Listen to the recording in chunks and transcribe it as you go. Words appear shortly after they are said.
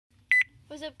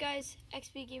What's up, guys?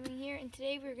 XP Gaming here, and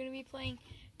today we're going to be playing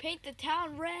Paint the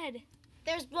Town Red.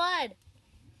 There's blood.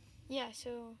 Yeah,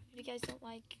 so if you guys don't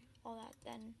like all that,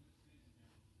 then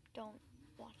don't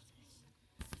watch this.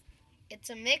 It's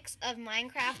a mix of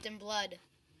Minecraft and blood.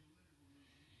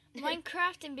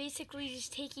 Minecraft and basically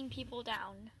just taking people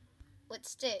down. With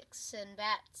sticks and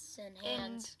bats and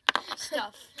hands. And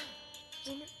stuff.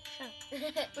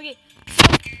 Okay, so,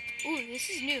 ooh, this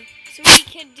is new. So we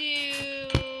can do,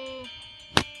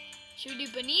 should we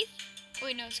do Beneath? Oh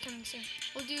wait, no, it's coming soon.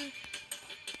 We'll do,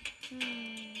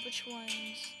 which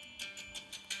ones?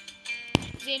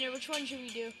 Xander, which one should we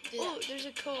do? Oh, there's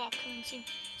a co-op coming soon.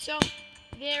 So,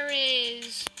 there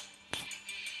is,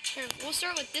 here, we'll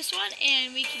start with this one,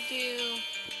 and we can do,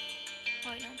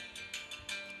 oh wait, no.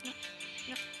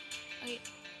 No. Okay.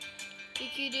 We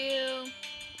could do,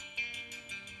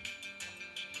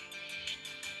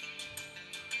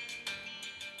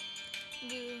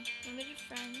 limited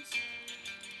friends.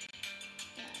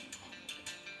 And,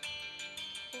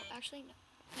 well, actually, no.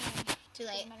 Too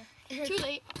late. Too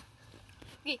late.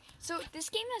 Okay, so this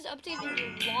game has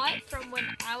updated a lot from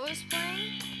when I was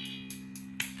playing.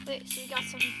 Wait, so we got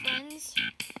some friends,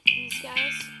 these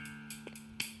guys.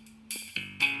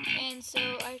 And so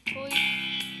I totally,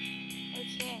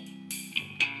 okay.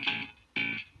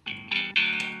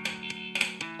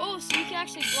 Oh, so you can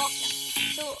actually block them.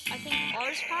 So I think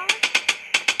R's power.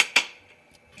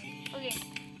 Okay. F.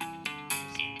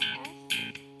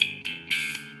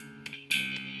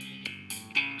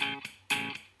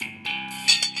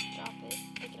 Drop it.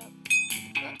 Pick it up.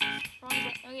 Oh, wrong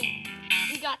button. Okay.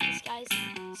 We got this, guys.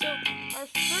 So our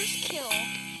first kill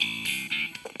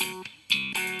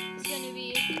is gonna be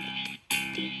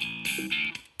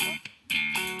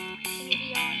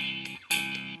on.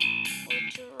 We'll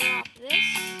drop this.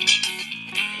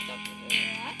 Pick up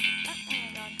that. Oh my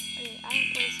god. Okay, I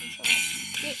haven't played since so long.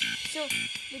 Okay, so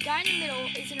the guy in the middle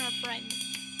isn't our friend.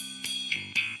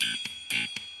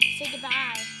 Say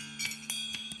goodbye.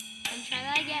 And try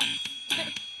that again.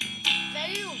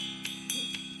 Boom.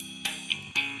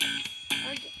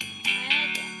 Okay,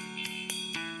 again.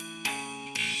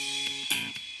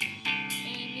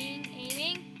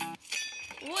 Aiming.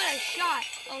 What a shot!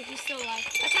 Oh, he's still alive.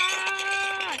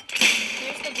 Attack!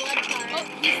 Here's the blood part. Oh,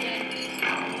 he's dead.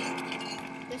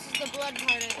 This is the blood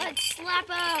part of it. Let's slap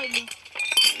him!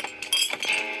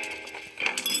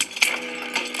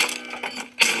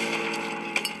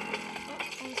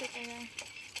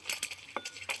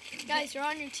 Guys, you're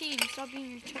on your team. Stop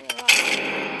beating each other up.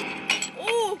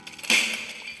 Oh!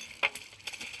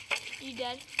 You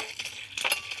dead?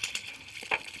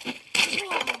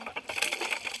 Whoa.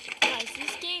 Guys,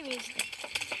 this game is...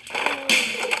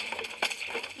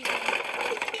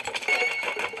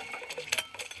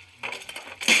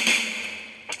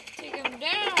 Take him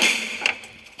down!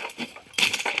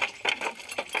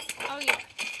 Oh yeah.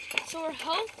 So our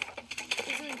health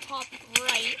is in the top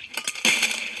right.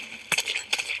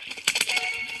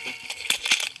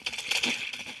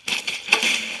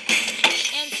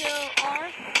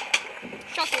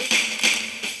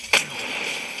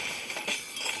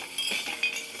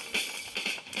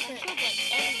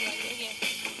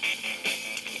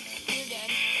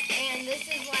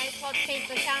 Paint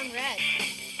the town red.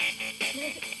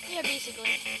 Yeah,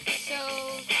 basically. So,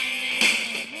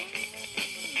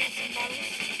 got some bottles.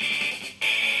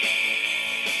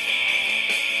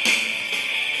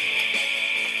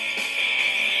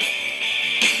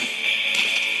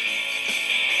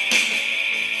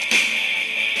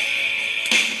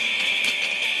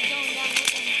 Going down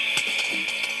with them.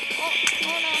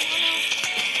 Oh no.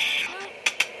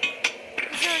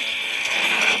 Berserk.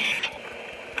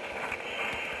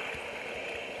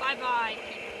 Bye-bye,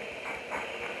 people.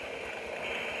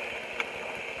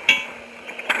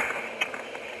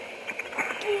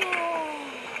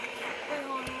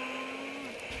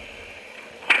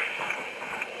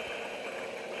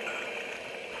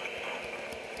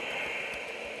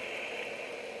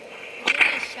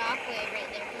 There's a shockwave right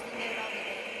there because it made all the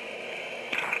damage.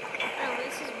 Oh,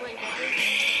 this is way better.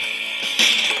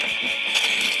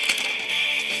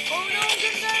 Oh no, I'm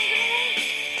gonna die.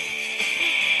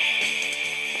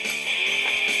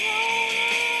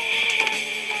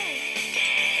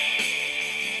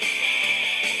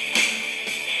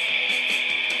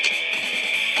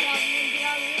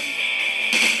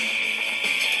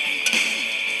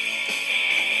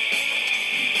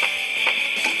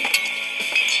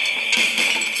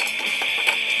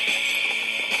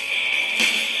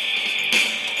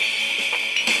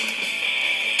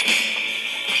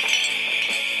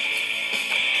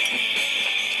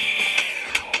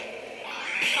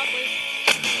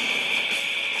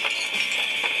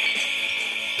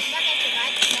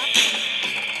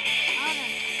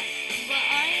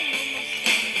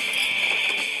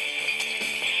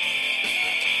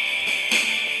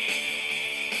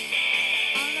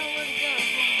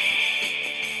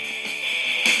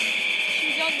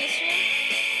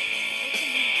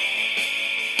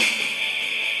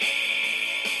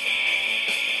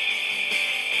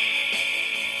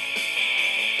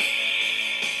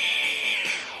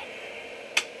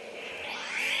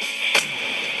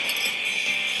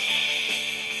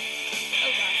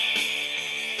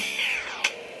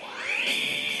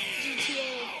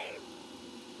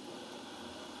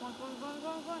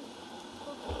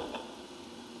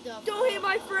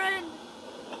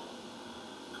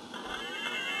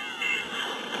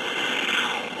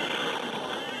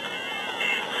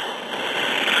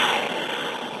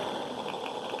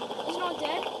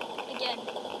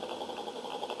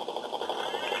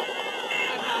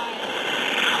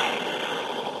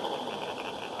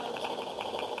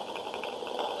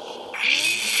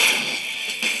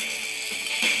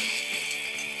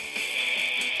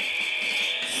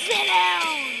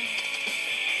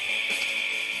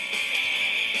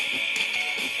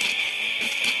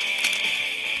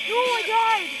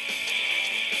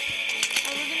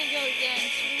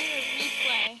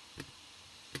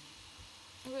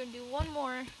 gonna do one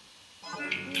more.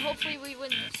 And hopefully we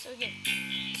win this. Okay.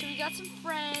 So we got some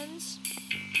friends.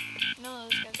 No,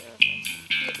 those guys are our friends.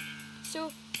 Okay.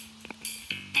 So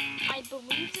I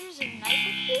believe there's a knife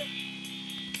up here.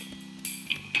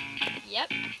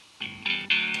 Yep.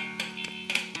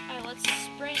 Alright, let's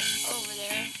sprint over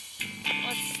there.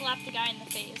 Let's slap the guy in the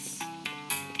face.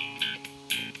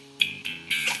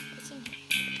 What's in here?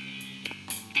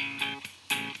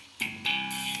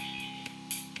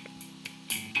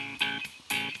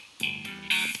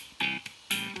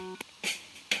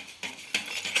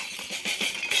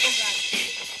 Oh god.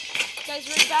 Guys,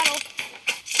 we're in battle.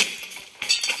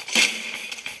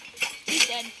 He's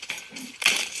dead.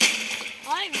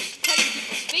 I'm just cutting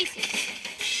people's faces.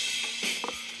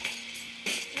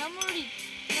 And I'm already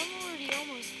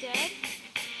almost dead.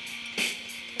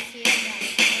 Cause he had that.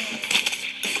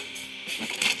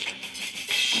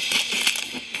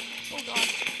 Oh god.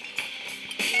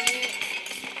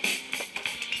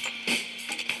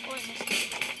 Oh, I missed it.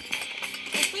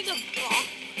 Hopefully the box.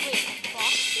 Wait,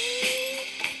 boxer?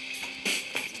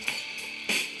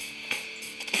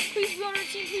 Please be on our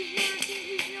team, please be on our team,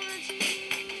 please be on our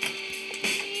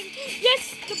team. Yes!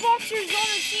 The boxer is on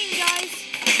our team, guys!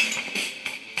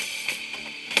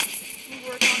 We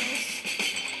work on this.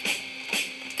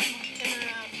 Turn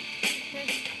around.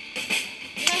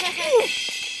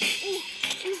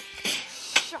 Ooh,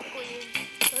 shockwave.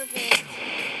 Perfect.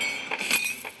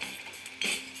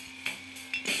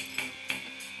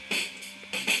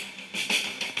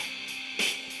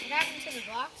 What happened to the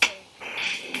boxer?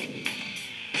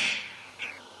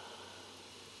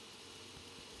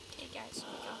 Okay, guys,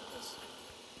 we got this.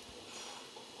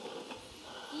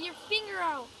 Get your finger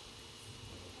out.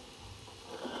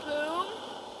 Boom.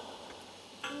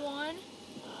 1, 2,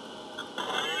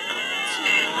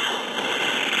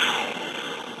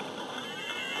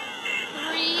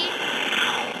 3,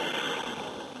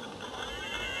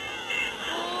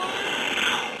 4,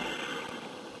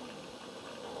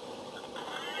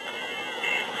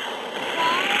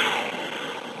 5,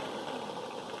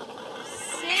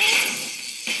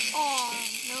 6. Oh,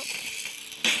 nope.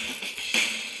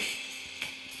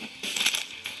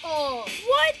 Oh,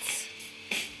 What?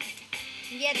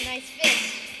 you had a nice fish.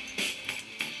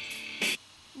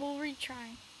 We'll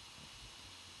retry.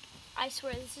 I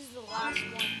swear, this is the last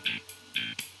one.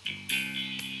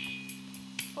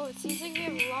 Oh, it seems like we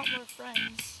have a lot more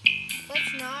friends.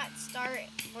 Let's not start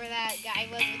where that guy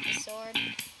was with the sword.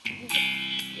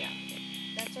 Yeah.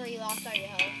 That's where you lost all your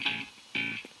health.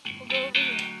 We'll go over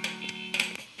here.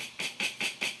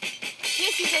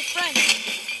 Yes, he's our friend.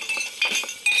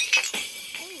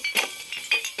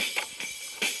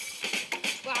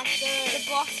 Boxer. The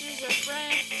boxer's our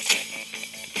friend.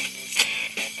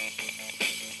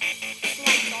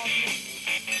 Slice all of you.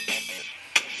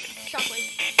 Shockwave.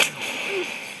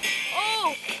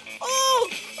 Oh! Oh!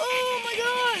 Oh my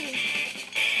god!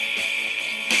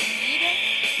 You dead?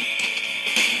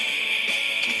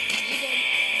 You dead.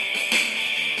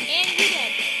 And you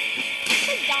dead. It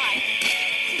said die.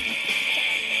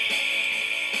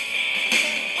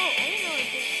 Oh, I didn't know it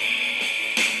did something.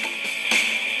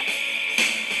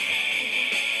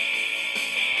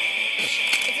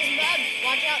 It's his mug.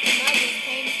 Watch out, the mug is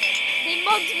painful. They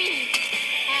mugged me.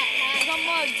 I Hat. got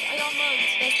mugged. I got mugged.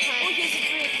 This Oh, time. here's a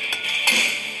brick.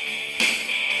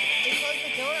 They closed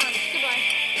the door on me. Goodbye.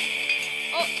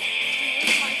 Oh,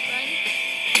 here's my friend.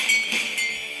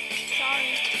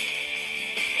 Sorry.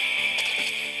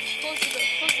 Close the door.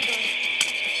 Close the door.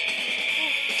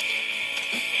 Oh.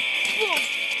 Boom.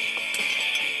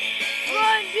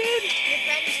 Run, dude. Your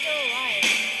friend is still alive.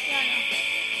 Yeah, I know.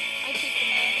 I kicked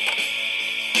him out.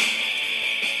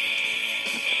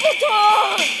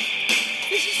 Sparta!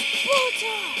 This is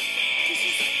Sparta! This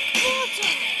is Sparta!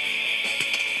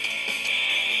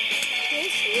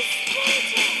 This is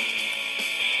Sparta!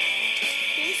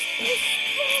 This is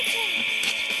Sparta!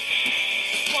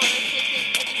 Sparta kicking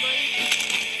everybody.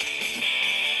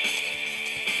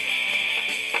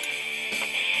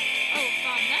 Oh,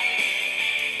 found that.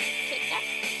 Take that.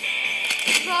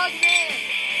 Frog man.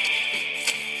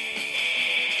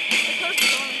 The curse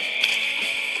is on.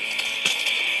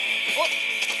 Oh, I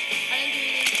didn't do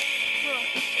anything.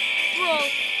 Bro.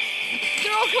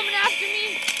 They're all coming after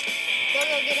me. Go,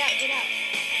 get out, get out.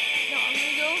 No, I'm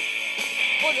gonna go.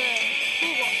 Oh, the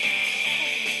pool ball.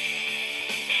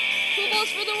 Pool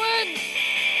balls for the win.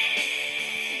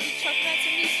 Did you chuck that at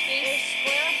somebody's There's face?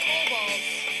 square pool balls.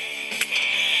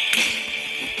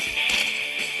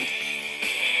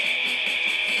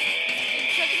 If you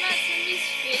chuck them at somebody's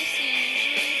face, they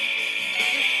usually,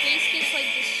 their face gets like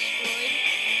destroyed.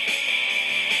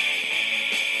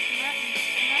 Come at me.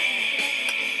 Come at me. Come at me.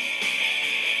 Come at me.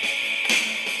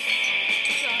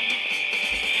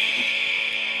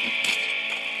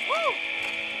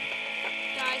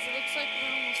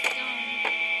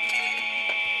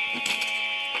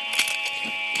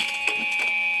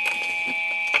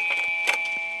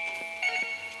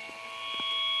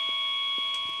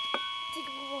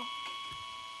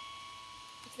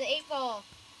 the 8-ball.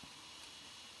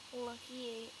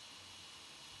 Lucky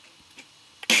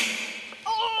 8.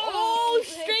 Oh,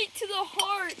 Straight to the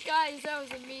heart, guys. That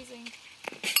was amazing.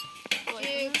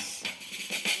 Jukes.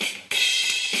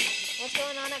 What's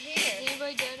going on up Is here?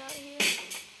 anybody dead out here?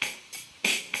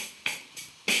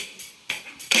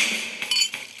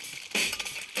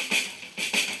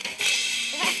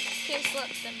 Just let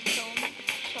them kill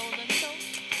themselves.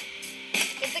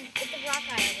 Get the rock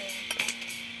eye over there.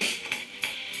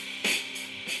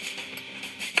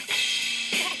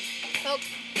 Poke.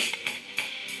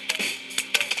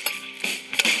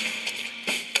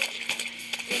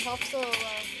 Your health's so low.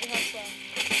 Your health's low.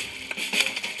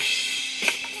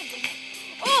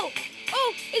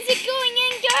 Oh, is it going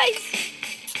in, guys?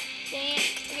 Dang it.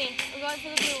 Okay, we're going for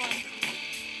the blue one.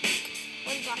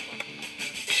 Or the black one. The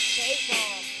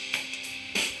 8-ball.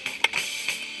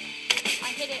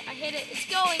 I hit it. It's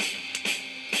going.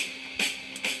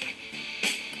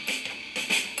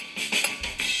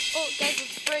 Oh, guys,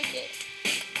 let's break it.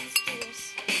 Let's do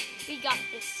this. We got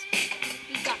this.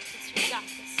 We got this. We got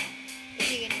this.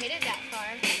 If you can hit it that far.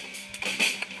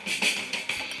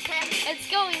 It's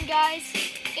going, guys.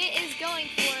 It is going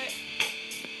for it.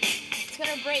 It's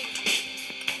gonna break.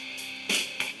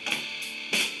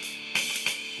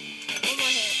 One more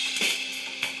hit.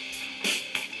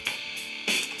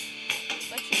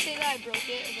 Let's just say that I broke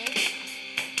it, okay?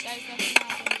 Guys, nothing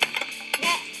happened.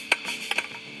 Yeah.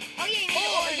 Oh, yeah, you made it Oh,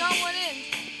 I orange. got one in.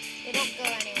 They don't go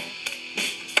anywhere.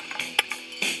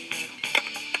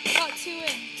 I got 2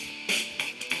 in.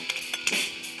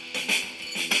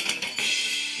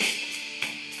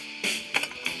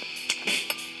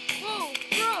 Whoa,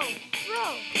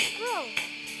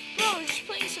 bro, just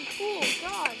playing some pool,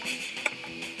 God.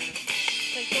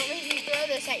 It's like, don't make me throw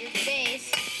this at your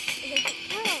face.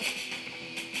 Bro.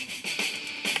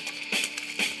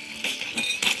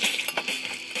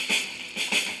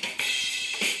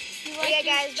 You like Yeah, your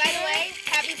guys, by the chair? way,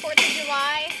 happy 4th of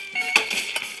July.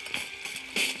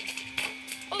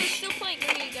 Oh, it's still playing.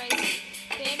 Okay, guys.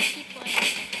 Bam, keep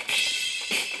playing.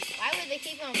 Why would they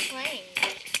keep on playing?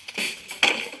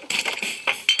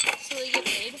 So they get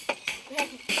paid.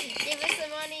 Give us the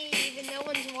money even no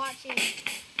one's watching.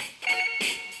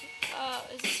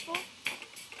 Is this full?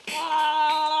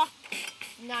 Ah!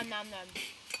 Nom nom nom.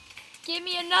 Give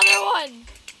me another one.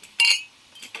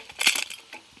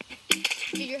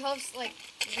 Dude, your health's like,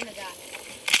 you're gonna die.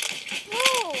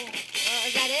 No.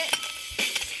 Is that it?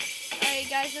 Alright,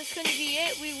 guys, that's going to be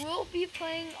it. We will be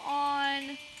playing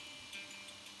on...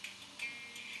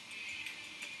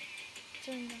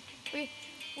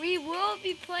 We will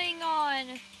be playing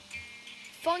on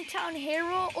Funktown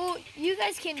Hero. Oh, you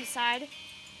guys can decide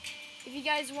if you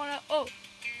guys want to... Oh,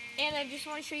 and I just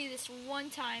want to show you this one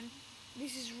time.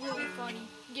 This is really funny.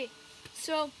 Okay,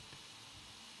 so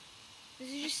this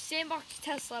is just sandbox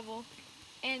test level.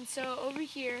 And so over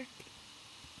here,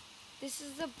 this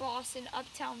is the boss in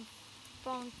Uptown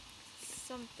Funk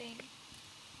something.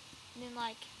 And then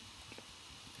like...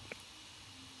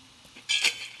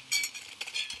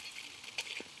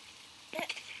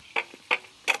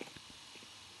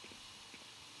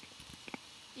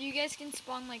 You guys can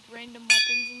spawn like random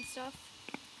weapons and stuff.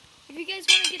 If you guys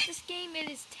want to get this game, it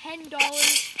is $10.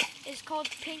 It's called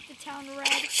Paint the Town Red.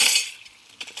 Just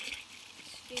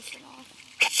facing off.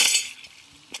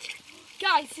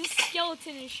 Guys, this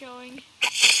skeleton is showing.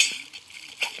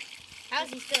 How's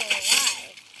he still alive?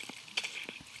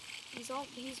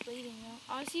 He's bleeding now.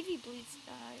 I want to see if he bleeds.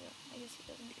 I guess he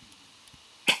doesn't.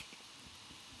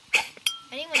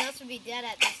 Anyone else would be dead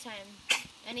at this time.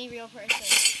 Any real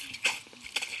person.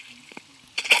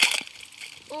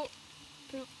 Oh,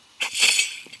 poop.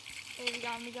 Oh, we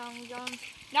got him.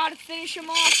 Now to finish him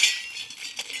off.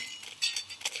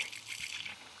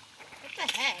 What the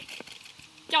heck?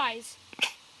 Guys,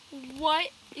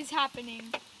 what is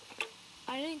happening?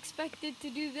 I didn't expect it to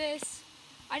do this.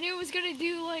 I knew it was gonna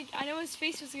do like, I know his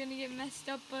face was gonna get messed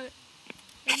up, but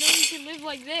I know he can live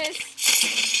like this.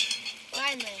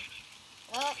 Finally.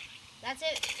 Well, that's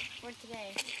it for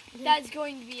today. That's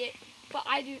going to be it. But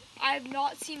I have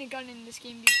not seen a gun in this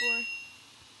game before.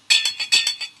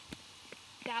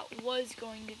 That was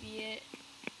going to be it.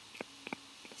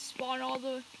 Spawn all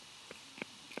the...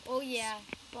 Oh yeah.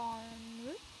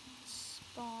 Spawn.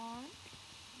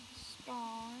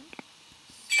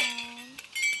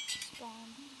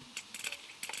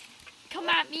 Come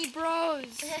at me,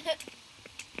 bros.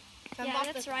 Come Yeah, off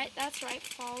that's the- right.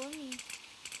 Follow me.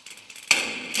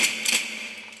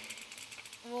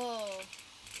 Whoa.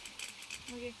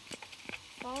 Okay.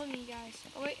 Follow me, guys.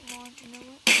 Oh, wait, hold on. You know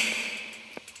what?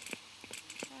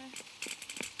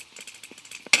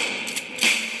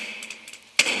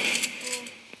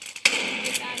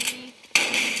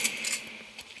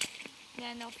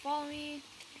 now follow me.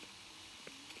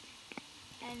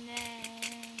 And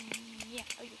then, yeah,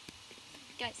 okay.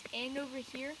 Guys, and over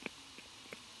here,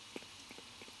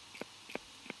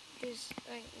 there's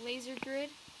a laser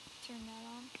grid. Turn that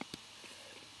on.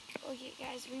 Okay,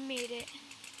 guys, we made it.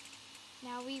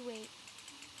 Now we wait.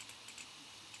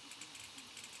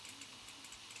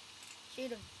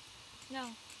 Shoot him.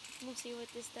 No, we'll see what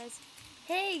this does.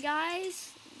 Hey,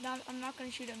 guys. No, I'm not going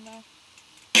to shoot him, though.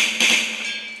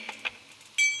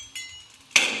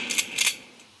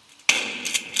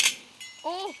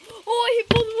 Oh, I hit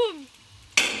both of them.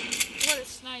 What a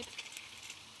snipe.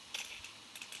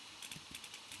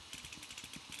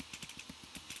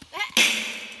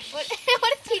 What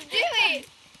is he doing?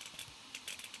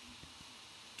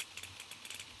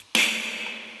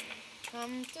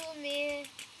 Come to me.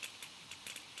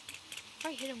 If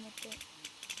I hit him with it.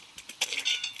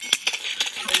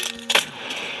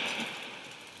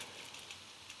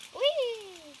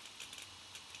 Whee!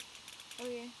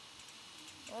 Okay.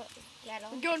 Oh, got We're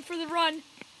him. going for the run.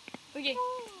 Okay,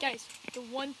 guys, the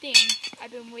one thing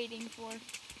I've been waiting for,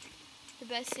 the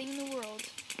best thing in the world,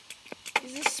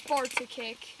 is a Sparta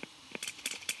kick.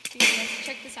 Okay, guys,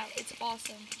 check this out. It's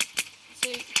awesome. So,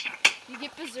 you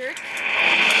get berserk,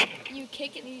 you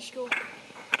kick it, and you just go.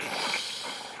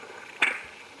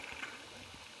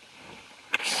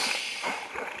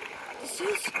 This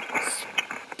is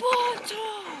Sparta!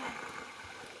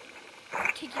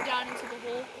 Kick you down into the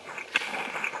hole.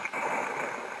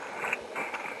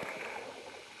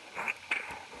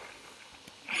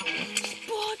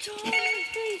 Sparta on your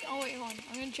face! Oh wait, hold on.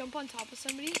 I'm gonna jump on top of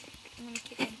somebody. I'm gonna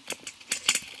kick him.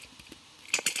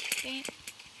 Bam.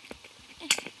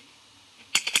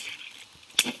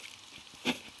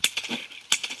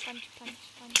 Punch, punch,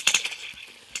 punch.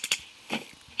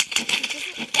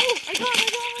 Oh, I got him!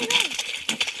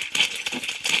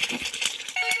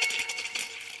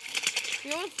 You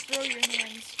don't throw your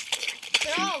hands.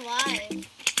 They're all alive.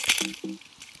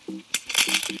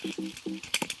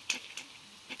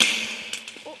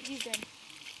 Oh, he's dead.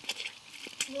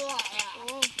 Blah.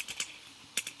 Oh.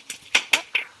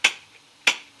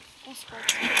 Oh,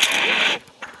 Sparks.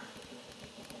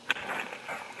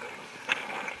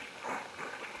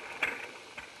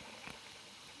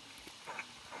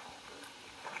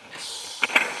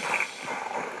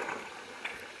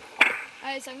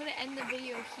 Alright, so I'm going to end the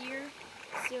video here.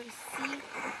 So see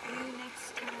you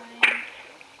next time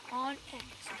on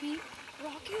XP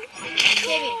Rocket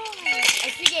Gaming. Live.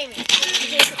 XP Gaming.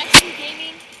 XP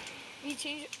Gaming. We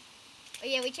changed Oh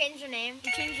yeah, we changed our name.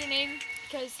 your name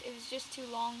because it was just too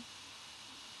long.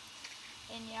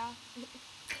 And yeah.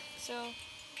 So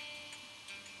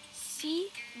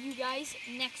see you guys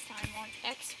next time on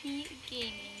XP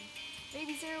Gaming.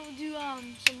 Maybe Sarah will do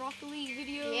some Rocket League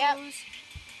videos. Yep.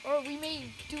 Or we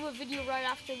may do a video right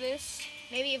after this.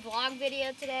 Maybe a vlog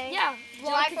video today. Yeah,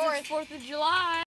 July vlog 'cause it's 4th of July.